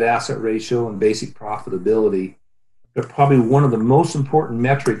capital and debt asset ratio and basic profitability. But probably one of the most important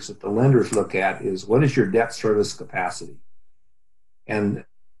metrics that the lenders look at is what is your debt service capacity? And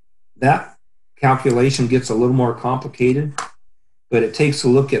that calculation gets a little more complicated, but it takes a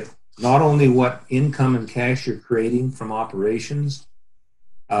look at not only what income and cash you're creating from operations,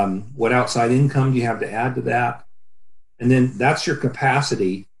 what outside income do you have to add to that, and then that's your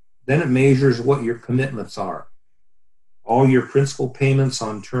capacity. Then it measures what your commitments are. All your principal payments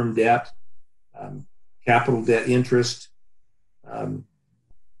on term debt, capital debt interest,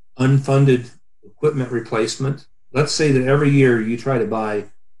 unfunded equipment replacement. Let's say that every year you try to buy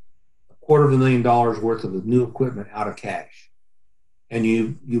 $250,000 worth of new equipment out of cash, and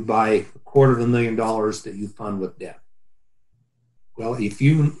you buy $250,000 that you fund with debt. Well, if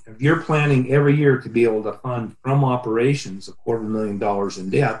you're planning every year to be able to fund from operations $250,000 in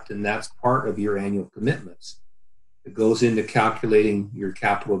debt, then that's part of your annual commitments. It goes into calculating your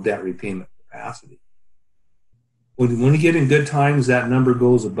capital debt repayment capacity. When you get in good times, that number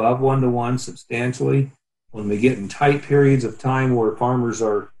goes above 1-to-1 substantially. When we get in tight periods of time where farmers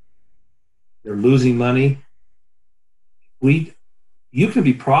they're losing money, you can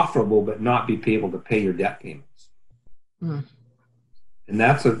be profitable but not be able to pay your debt payments. Mm. And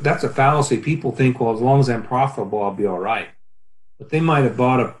that's a fallacy. People think, well, as long as I'm profitable, I'll be all right. But they might have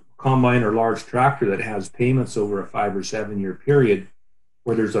bought a combine or large tractor that has payments over a 5 or 7 year period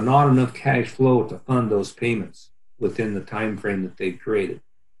where there's not enough cash flow to fund those payments within the time frame that they've created.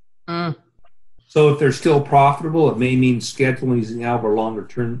 Mm. So if they're still profitable, it may mean scheduling these over longer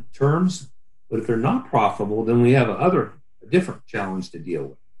terms. But if they're not profitable, then we have a different challenge to deal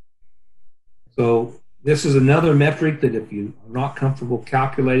with. So this is another metric that if you are not comfortable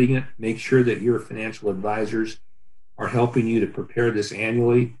calculating it, make sure that your financial advisors are helping you to prepare this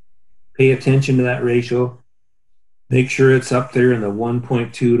annually. Pay attention to that ratio. Make sure it's up there in the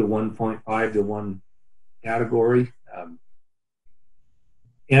 1.2 to 1.5 to 1 category.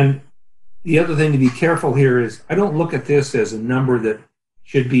 And the other thing to be careful here is I don't look at this as a number that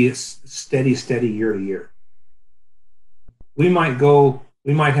should be a steady year to year. We might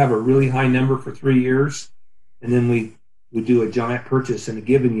have a really high number for 3 years, and then we do a giant purchase in a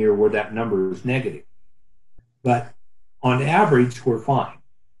given year where that number is negative. But on average, we're fine.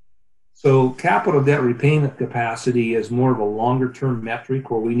 So capital debt repayment capacity is more of a longer term metric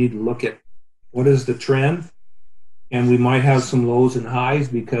where we need to look at what is the trend, and we might have some lows and highs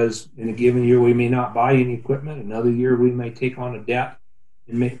because in a given year we may not buy any equipment. Another year we may take on a debt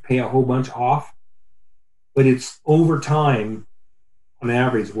and may pay a whole bunch off. But it's over time, on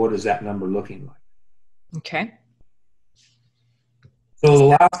average, what is that number looking like? Okay. So the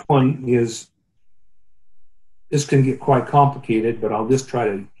last one is, this can get quite complicated, but I'll just try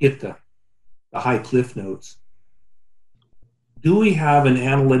to hit the high cliff notes. Do we have an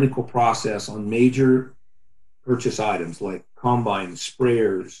analytical process on major purchase items like combines,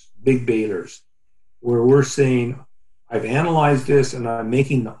 sprayers, big balers, where we're saying, I've analyzed this and I'm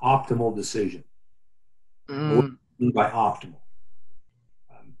making the optimal decision? What do you mean by optimal?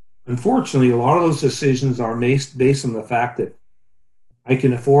 Unfortunately, a lot of those decisions are based on the fact that I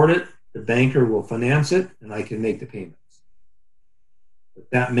can afford it, the banker will finance it, and I can make the payments. But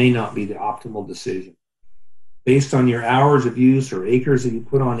that may not be the optimal decision. Based on your hours of use or acres that you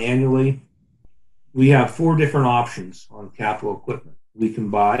put on annually, we have 4 different options on capital equipment. We can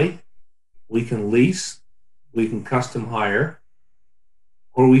buy, we can lease, we can custom hire,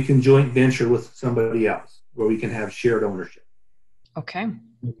 or we can joint venture with somebody else where we can have shared ownership. Okay.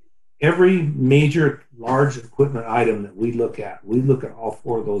 Every major large equipment item that we look at all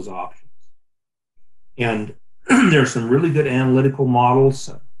 4 of those options. And there's some really good analytical models.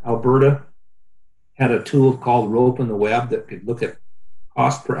 Alberta had a tool called Rope in the Web that could look at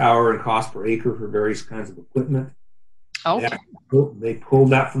cost per hour and cost per acre for various kinds of equipment. Okay. They pulled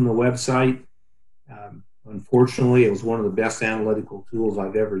that from the website. Unfortunately, it was one of the best analytical tools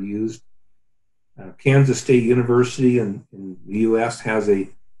I've ever used. Kansas State University in the U.S. has a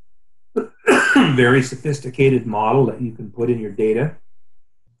very sophisticated model that you can put in your data,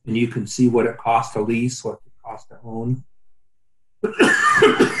 and you can see what it costs to lease, what it costs to own.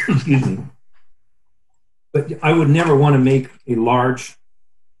 Excuse me. But I would never want to make a large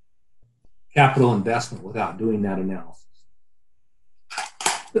capital investment without doing that analysis.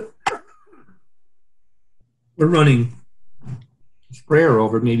 We're running a sprayer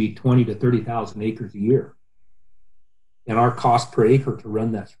over maybe 20 to 30,000 acres a year. And our cost per acre to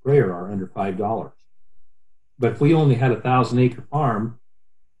run that sprayer are under $5. But if we only had a 1,000-acre farm,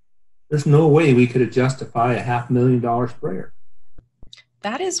 there's no way we could justify a $500,000 sprayer.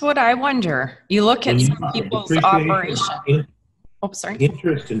 That is what I wonder. You look at some people's operation. Oh, sorry.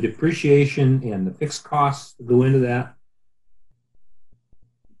 Interest and depreciation and the fixed costs that go into that.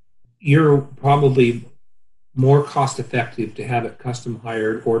 You're probably more cost effective to have it custom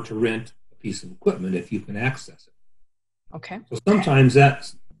hired or to rent a piece of equipment if you can access it. Okay. So sometimes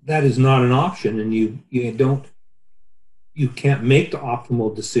that is not an option, and you can't make the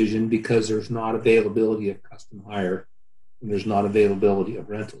optimal decision because there's not availability of custom hire and there's not availability of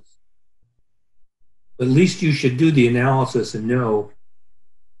rentals. But at least you should do the analysis and know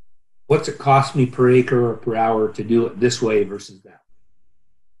what's it cost me per acre or per hour to do it this way versus that.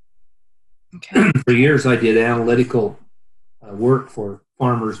 Okay. For years, I did analytical work for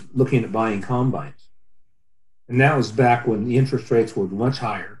farmers looking at buying combines. And that was back when the interest rates were much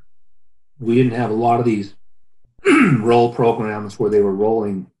higher. We didn't have a lot of these roll programs where they were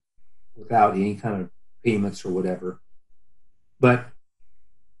rolling without any kind of payments or whatever. But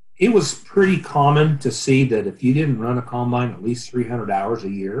it was pretty common to see that if you didn't run a combine at least 300 hours a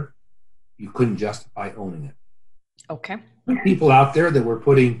year, you couldn't justify owning it. Okay. There were people out there that were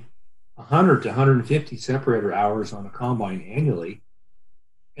putting 100 to 150 separator hours on a combine annually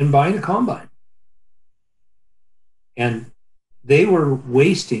and buying a combine. And they were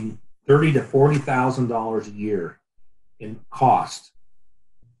wasting $30,000 to $40,000 a year in cost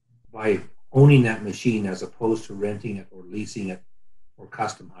by owning that machine as opposed to renting it or leasing it or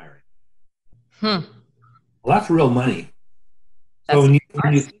custom hiring. Well, that's real money. So when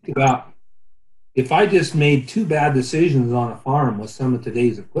you think about, if I just made 2 bad decisions on a farm with some of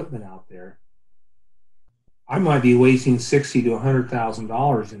today's equipment out there, I might be wasting $60,000 to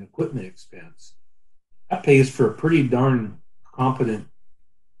 $100,000 in equipment expense. That pays for a pretty darn competent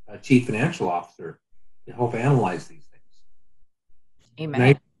chief financial officer to help analyze these things. Amen.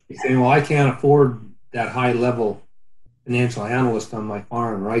 And I say, well, I can't afford that high level financial analyst on my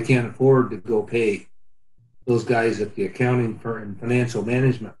farm, or I can't afford to go pay those guys at the accounting firm and financial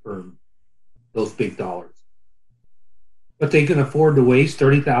management firm those big dollars. But they can afford to waste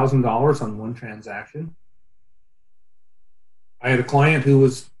 $30,000 on one transaction. I had a client who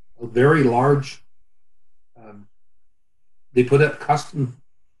was a very large, they put up custom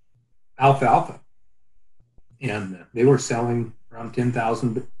alfalfa, and they were selling around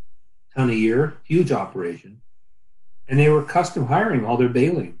 10,000 ton a year, huge operation, and they were custom hiring all their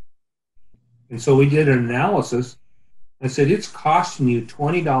baling. And so we did an analysis. I said, it's costing you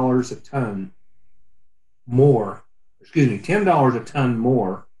 $20 a ton more, $10 a ton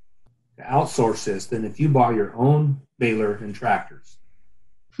more to outsource this than if you buy your own baler and tractors.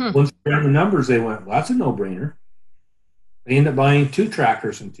 Once they ran the numbers, they went, well, that's a no-brainer. They end up buying 2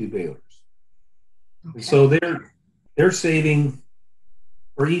 tractors and 2 balers. Okay. And so they're saving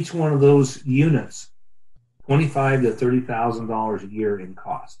for each one of those units $25,000 to $30,000 a year in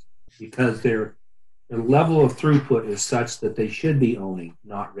cost, because their level of throughput is such that they should be owning,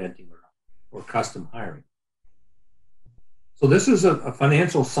 not renting or custom hiring. So this is a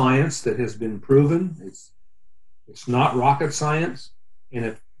financial science that has been proven. It's not rocket science, and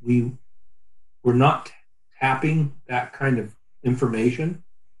if we're not tapping that kind of information,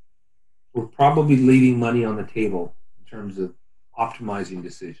 we're probably leaving money on the table in terms of optimizing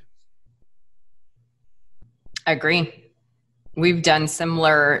decisions. I agree. We've done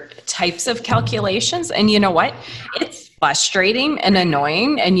similar types of calculations, and you know what? It's frustrating and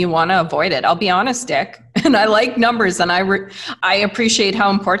annoying, and you want to avoid it. I'll be honest, Dick, and I like numbers, and I appreciate how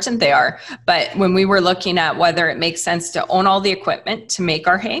important they are. But when we were looking at whether it makes sense to own all the equipment to make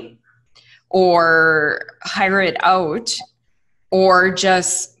our hay, or hire it out, or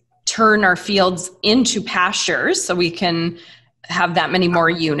just turn our fields into pastures so we can have that many more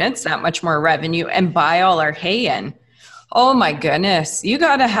units, that much more revenue, and buy all our hay in. Oh my goodness, you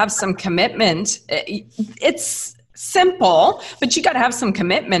got to have some commitment. It's simple, but you got to have some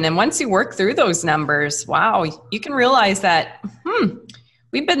commitment. And once you work through those numbers, wow, you can realize that,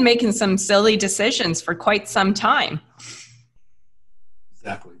 we've been making some silly decisions for quite some time.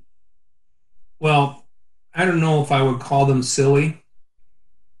 Exactly. Well, I don't know if I would call them silly.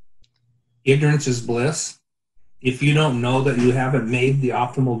 Ignorance is bliss. If you don't know that you haven't made the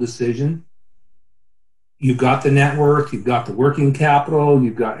optimal decision, you've got the net worth, you've got the working capital,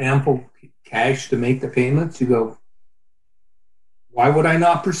 you've got ample cash to make the payments, you go, why would I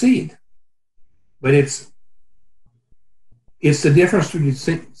not proceed? But it's the difference between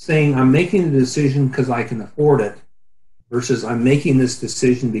saying I'm making the decision because I can afford it versus I'm making this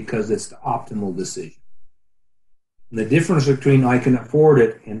decision because it's the optimal decision. And the difference between I can afford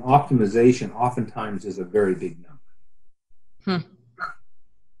it and optimization oftentimes is a very big number.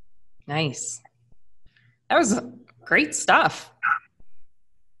 Nice. That was great stuff.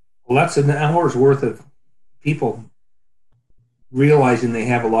 Well, that's an hour's worth of people realizing they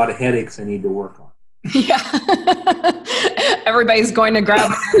have a lot of headaches they need to work on. Yeah. Everybody's going to grab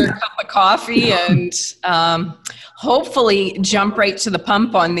their cup of coffee and hopefully jump right to the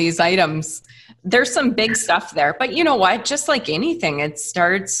pump on these items. There's some big stuff there, but you know what? Just like anything, it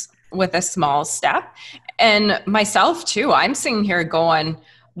starts with a small step. And myself too, I'm sitting here going,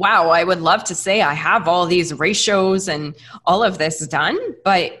 wow, I would love to say I have all these ratios and all of this done.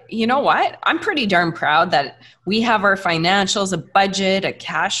 But you know what? I'm pretty darn proud that we have our financials, a budget, a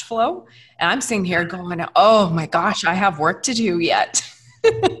cash flow. And I'm sitting here going, oh my gosh, I have work to do yet.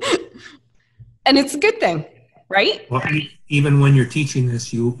 And it's a good thing, right? Well, even when you're teaching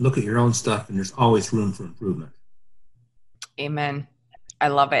this, you look at your own stuff and there's always room for improvement. Amen. I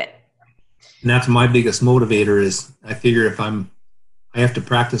love it. And that's my biggest motivator is I figure if I have to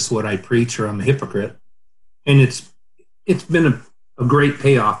practice what I preach or I'm a hypocrite. And it's been a great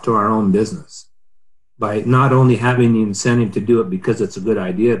payoff to our own business by not only having the incentive to do it because it's a good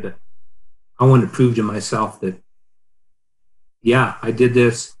idea, but I want to prove to myself that, yeah, I did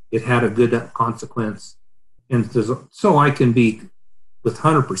this. It had a good consequence. And so I can be with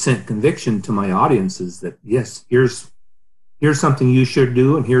 100% conviction to my audiences that, yes, here's something you should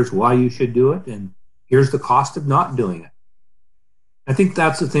do and here's why you should do it. And here's the cost of not doing it. I think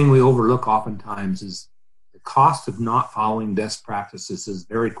that's the thing we overlook oftentimes is the cost of not following best practices is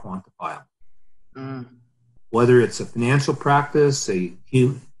very quantifiable. Whether it's a financial practice, a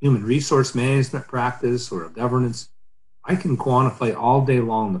human resource management practice, or a governance, I can quantify all day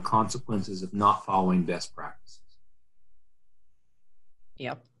long the consequences of not following best practices.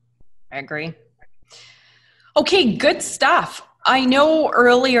 Yep, I agree. Okay, good stuff. I know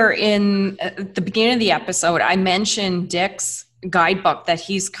earlier in the beginning of the episode, I mentioned Dick's guidebook that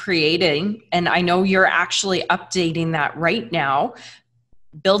he's creating, and I know you're actually updating that right now,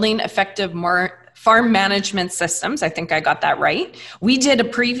 building effective farm management systems. I think I got that right. We did a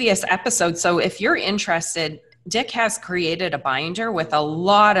previous episode, so if you're interested, Dick has created a binder with a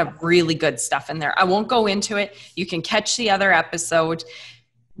lot of really good stuff in there. I won't go into it. You can catch the other episode.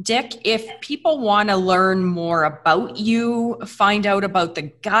 Dick, if people want to learn more about you, find out about the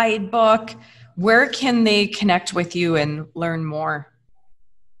guidebook, where can they connect with you and learn more?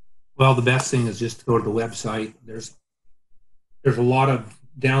 Well, the best thing is just to go to the website. There's a lot of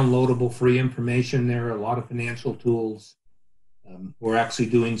downloadable free information there, a lot of financial tools. We're actually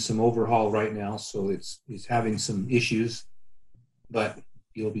doing some overhaul right now, so it's having some issues, but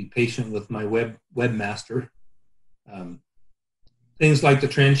you'll be patient with my webmaster. Things like the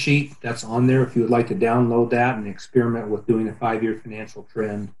trend sheet, that's on there if you would like to download that and experiment with doing a 5-year financial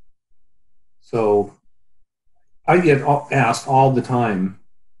trend. So I get asked all the time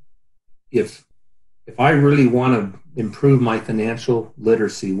if I really want to improve my financial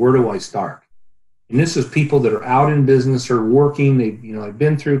literacy, where do I start? And this is people that are out in business or working. They've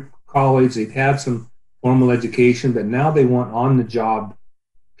been through college, they've had some formal education, but now they want on-the-job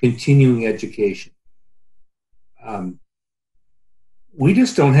continuing education. We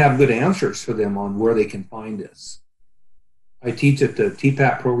just don't have good answers for them on where they can find this. I teach at the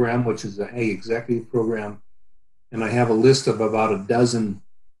TPAT program, which is an executive program, and I have a list of about a dozen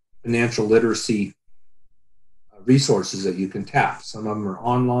financial literacy resources that you can tap. Some of them are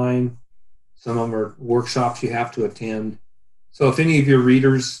online, some of them are workshops you have to attend. So if any of your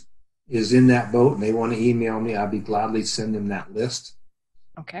readers is in that boat and they want to email me, I'd be gladly send them that list.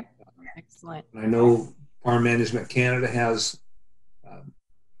 Okay, excellent. I know Farm Management Canada has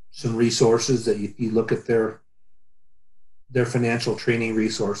some resources that if you look at their financial training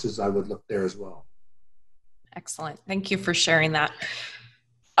resources, I would look there as well. Excellent. Thank you for sharing that.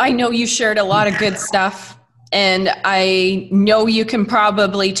 I know you shared a lot of good stuff, and I know you can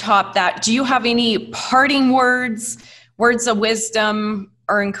probably top that. Do you have any parting words of wisdom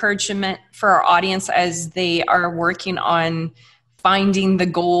or encouragement for our audience as they are working on finding the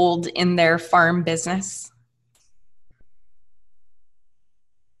gold in their farm business?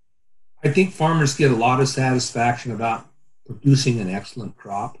 I think farmers get a lot of satisfaction about producing an excellent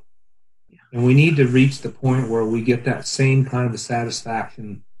crop. And we need to reach the point where we get that same kind of a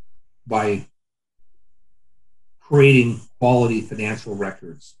satisfaction by creating quality financial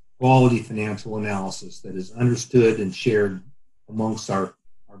records, quality financial analysis that is understood and shared amongst our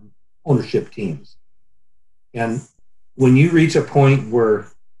ownership teams. And when you reach a point where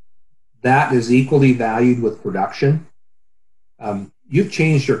that is equally valued with production, you've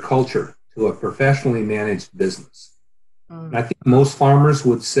changed your culture to a professionally managed business. And I think most farmers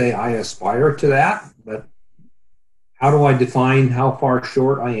would say, I aspire to that, but how do I define how far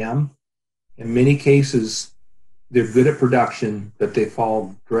short I am? In many cases, they're good at production, but they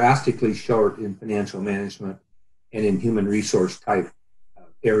fall drastically short in financial management and in human resource type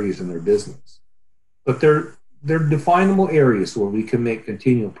areas in their business. But they're definable areas where we can make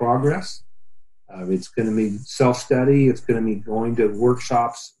continual progress. It's going to be self-study. It's going to be going to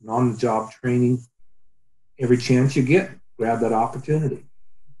workshops, on-the-job training. Every chance you get, grab that opportunity.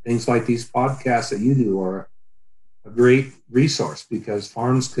 Things like these podcasts that you do are a great resource because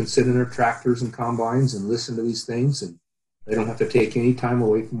farms can sit in their tractors and combines and listen to these things, and they don't have to take any time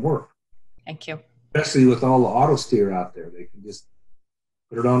away from work. Thank you. Especially with all the auto steer out there. They can just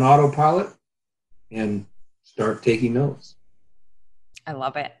put it on autopilot and start taking notes. I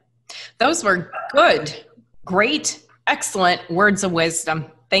love it. Those were good, great, excellent words of wisdom.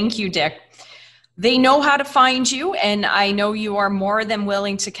 Thank you, Dick. They know how to find you, and I know you are more than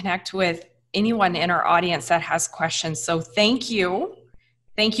willing to connect with anyone in our audience that has questions. So thank you.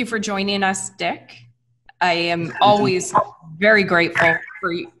 Thank you for joining us, Dick. I am always very grateful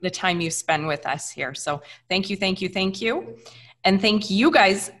for the time you spend with us here. So thank you, thank you, thank you. And thank you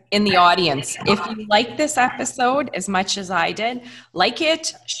guys in the audience. If you like this episode as much as I did, like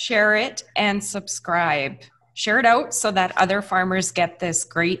it, share it, and subscribe. Share it out so that other farmers get this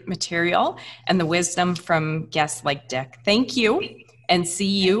great material and the wisdom from guests like Dick. Thank you, and see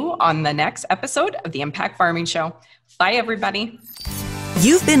you on the next episode of the Impact Farming Show. Bye, everybody.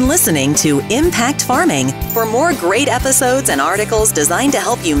 You've been listening to Impact Farming. For more great episodes and articles designed to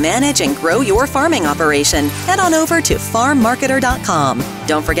help you manage and grow your farming operation, head on over to farmmarketer.com.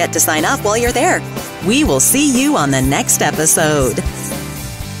 Don't forget to sign up while you're there. We will see you on the next episode.